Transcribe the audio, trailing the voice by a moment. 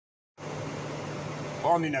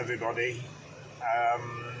Morning everybody. I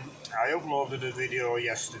uploaded a video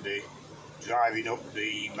yesterday driving up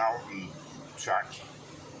the mountain track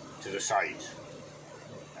to the site.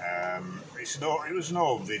 It was an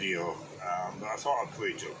old video, but I thought I'd put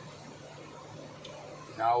it up.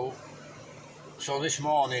 Now, so this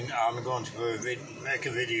morning I'm going to make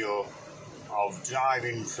a video of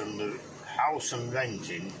driving from the house I'm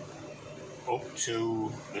renting up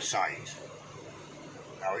to the site.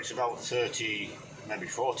 Now it's about 30, maybe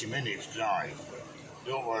 40 minutes drive.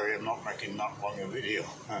 Don't worry, I'm not making that long a video.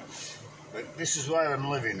 But this is where I'm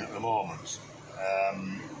living at the moment.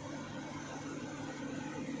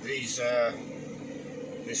 This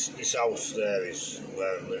house there is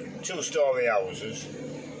where I'm living. 2-story houses.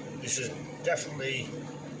 This is definitely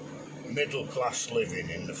middle class living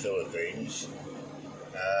in the Philippines.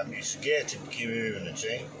 It's a gated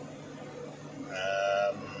community.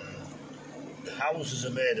 The houses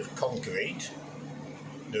are made of concrete.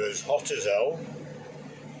 They're as hot as hell.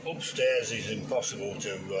 Upstairs is impossible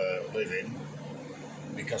to live in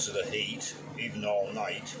because of the heat, even all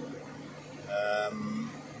night.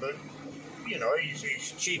 But you know,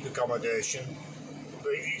 it's cheap accommodation,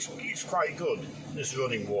 but it's quite good. There's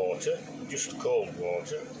running water, just cold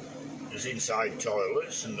water. There's inside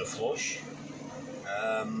toilets and the flush,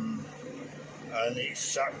 and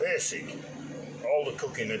it's that basic. All the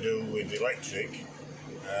cooking I do with electric,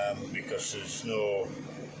 because there's no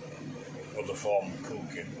other form of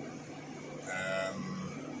cooking.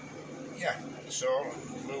 Yeah, so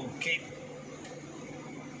we'll keep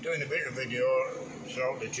doing a bit of video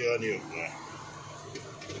throughout the journey up there.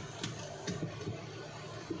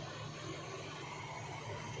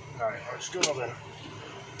 Right, let's go then.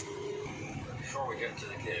 Before we get to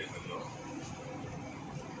the gate,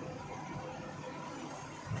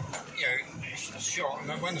 yeah, it's short, and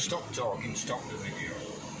then when I stop talking, stop the video.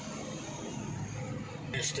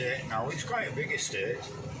 Estate now, it's quite a big estate.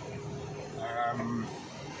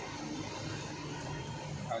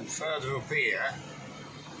 And further up here,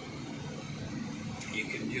 you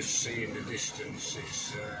can just see in the distance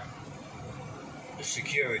is the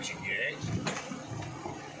security gate.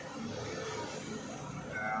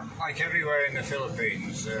 Like everywhere in the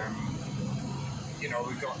Philippines, you know,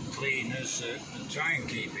 we've got cleaners that try and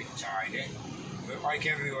keep it tidy, but like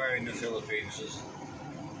everywhere in the Philippines, there's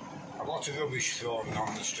a lot of rubbish thrown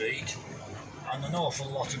on the street, and an awful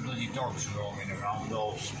lot of bloody dogs roaming around,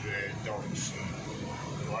 all stray dogs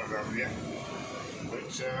and whatever have you. But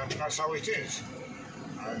that's how it is.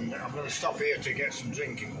 And I'm going to stop here to get some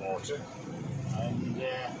drinking water, and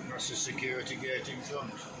that's the security gate in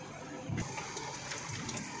front.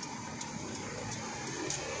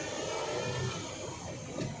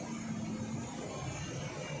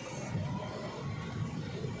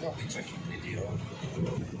 Don't be taking video.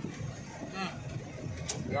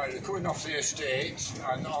 Right, we're coming off the estate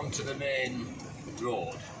and onto the main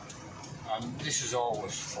road, and this is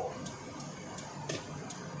always fun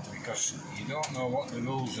because you don't know what the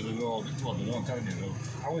rules of the road. Well, they don't tell you the rules.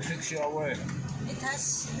 How we fix your way? It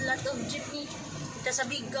has a lot of jeepney. It has a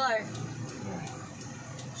big car. Right.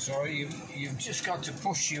 So you've just got to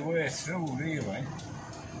push your way through, really.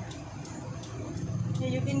 Yeah,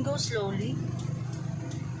 you can go slowly.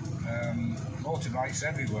 Motorbikes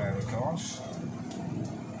everywhere, of course.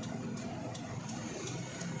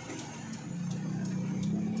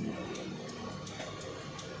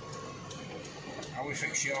 How we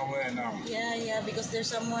fix your way now? Yeah, because there's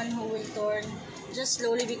someone who will turn just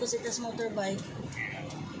slowly because it has motorbike.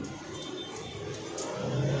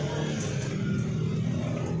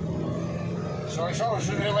 So it's always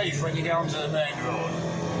a relief when you get onto the main road.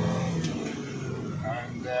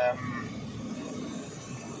 And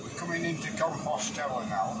we're coming into Compostela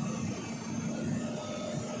now.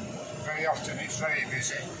 Very often it's very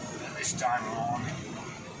busy at this time of morning.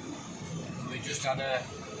 We just had a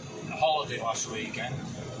holiday last weekend.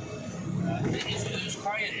 It was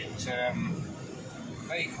quiet,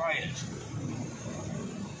 very quiet.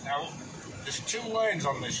 Now, there's 2 lanes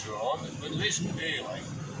on this road, but there isn't really.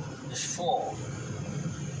 There's 4.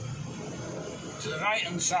 To the right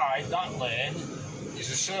hand side, that lane is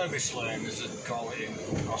a service lane, as they call it in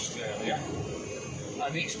Australia,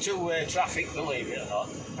 and it's 2-way traffic, believe it or not.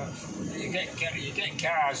 You get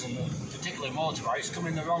cars and particularly motorbikes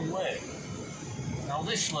coming the wrong way. Now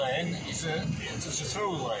this lane is a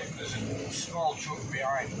through lane. There's a small truck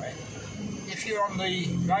behind me. If you're on the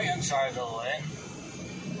right hand side of the lane,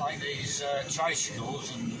 like these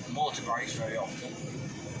tricycles and motorbikes very often,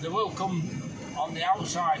 they will come on the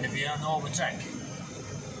outside of you and overtake.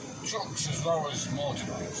 Trucks as well as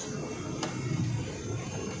motorbikes.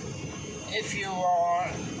 If you are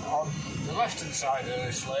on the left left-hand side of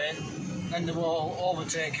this lane, then they will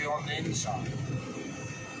overtake you on the inside.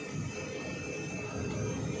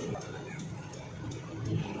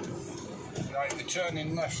 Right, we're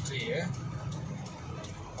turning left here,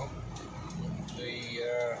 up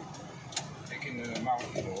the beginning of the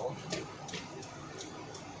mountain road.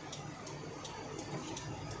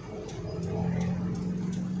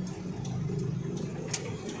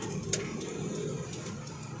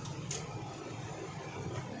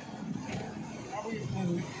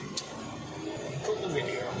 Cut the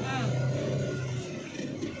video.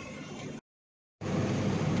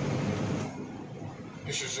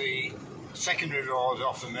 This is the secondary road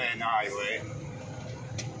off the main highway,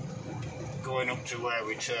 going up to where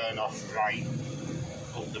we turn off right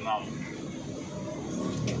up the mountain.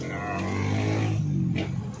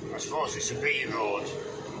 I suppose it's a B road.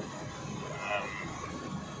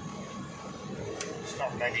 It's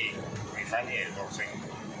not many, if any, I don't think,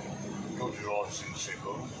 good roads in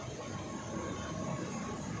Cebu.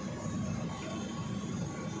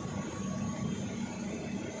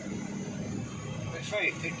 It's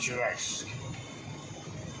very picturesque.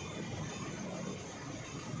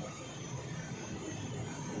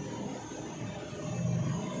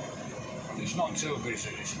 And it's not too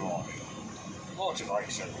busy this morning.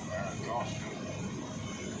 Motorbikes everywhere, of course.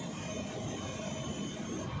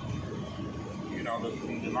 You know,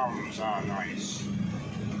 the mountains are nice.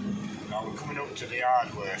 Now we're coming up to the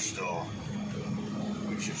hardware store,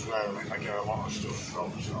 which is where I get a lot of stuff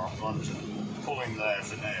from, so I'm going to pull in there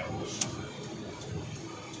for nails.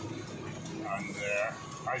 And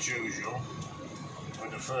as usual, we're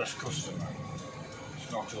the first customer.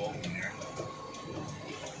 It's not open yet.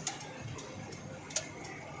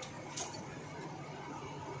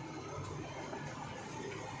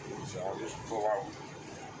 So I'll just pull out,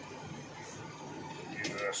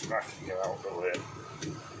 reverse back and get out of the way.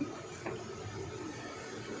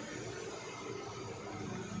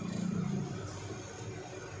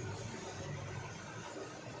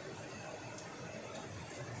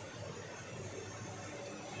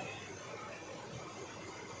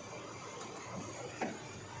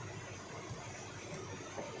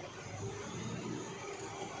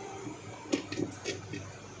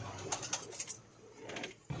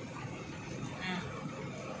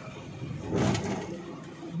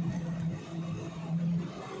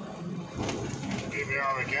 Here we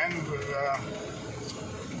are again,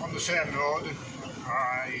 we're on the same road.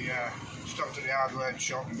 I stopped at the hardware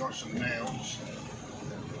shop and got some nails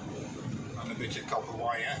and a bit of copper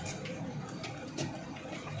wire,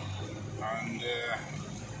 and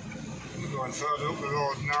we're going further up the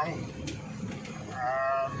road now,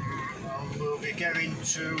 and we'll be getting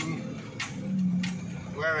to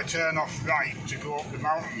where I turn off right to go up the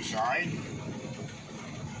mountainside,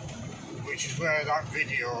 which is where that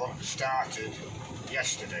video started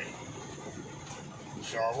yesterday,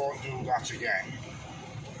 so I won't do that again.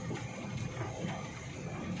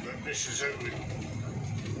 But this is it. We're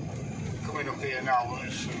coming up here now.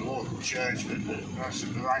 It's a local church, but that's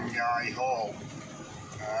the Barangay Hall,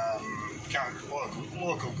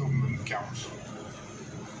 local government council.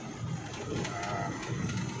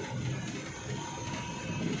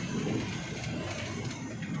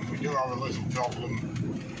 We do have a little problem,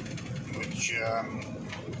 which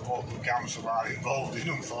local council are involved in,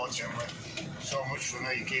 unfortunately. So much for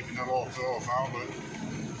me keeping a low profile, but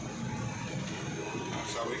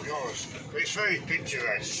that's how it goes. But it's very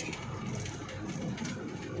picturesque.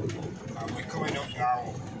 And we're coming up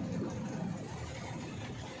now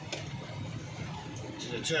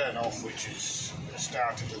to the turn off, which is the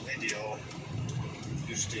start of the video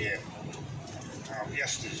just here,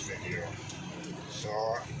 yesterday's video. So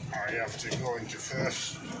I have to go into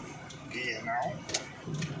first gear now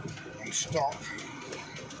and stop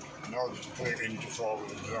in order to put it into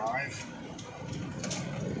four-wheel drive.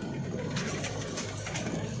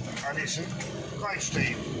 And it's quite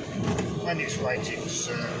steep. When it's wet, it's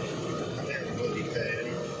a bit of a bloody pain.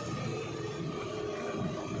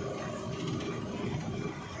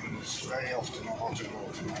 And it's very often a lot of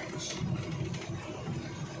water nights.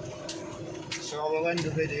 So we'll end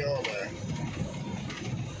the video there.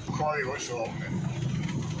 Quarry what's opening.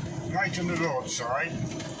 Right on the roadside.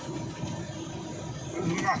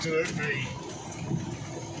 Doesn't matter that the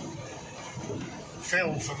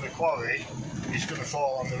fill from the quarry is going to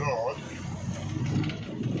fall on the road,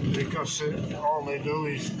 because all they do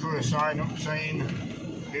is put a sign up saying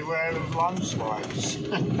beware of landslides.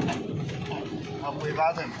 And we've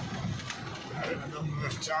had them a number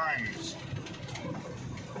of times.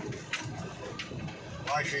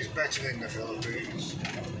 Life is better in the Philippines.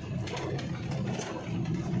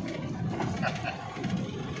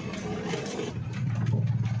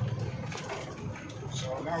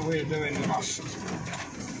 how we're doing the last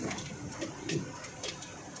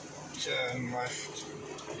turn left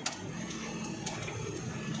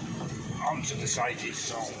onto the site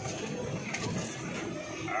itself.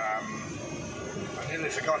 I nearly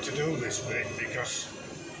forgot to do this bit because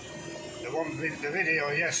the video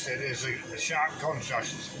yesterday is a sharp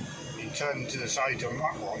contrast in turning to the site on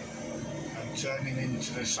that one and turning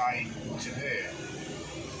into the site today.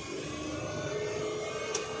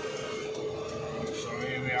 So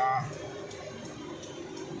here we are.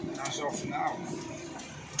 That's off now.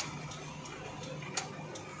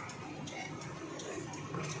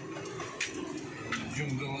 The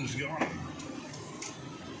jungle is gone.